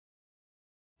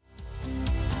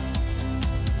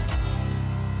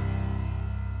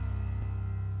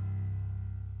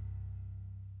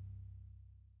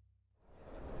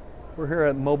We're here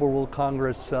at Mobile World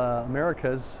Congress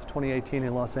Americas 2018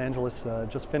 in Los Angeles.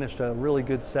 Just finished a really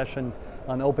good session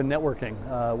on open networking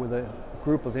with a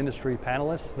group of industry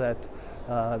panelists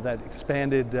that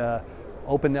expanded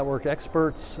open network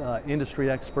experts,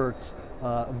 industry experts.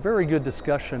 A very good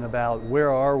discussion about where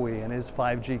are we and is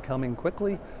 5G coming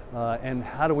quickly and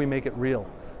how do we make it real.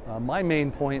 My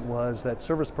main point was that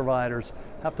service providers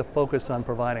have to focus on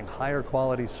providing higher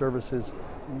quality services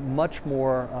much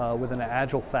more with an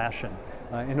agile fashion.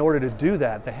 In order to do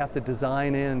that, they have to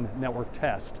design in network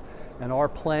test. And our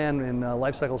plan in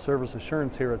lifecycle service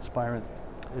assurance here at Spirent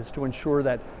is to ensure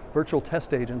that virtual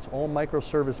test agents, all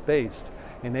microservice based,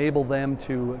 enable them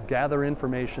to gather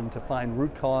information, to find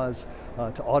root cause,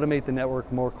 to automate the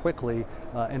network more quickly,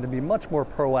 and to be much more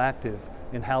proactive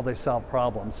in how they solve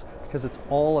problems, because it's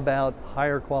all about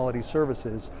higher quality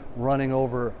services running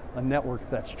over a network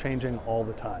that's changing all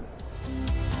the time.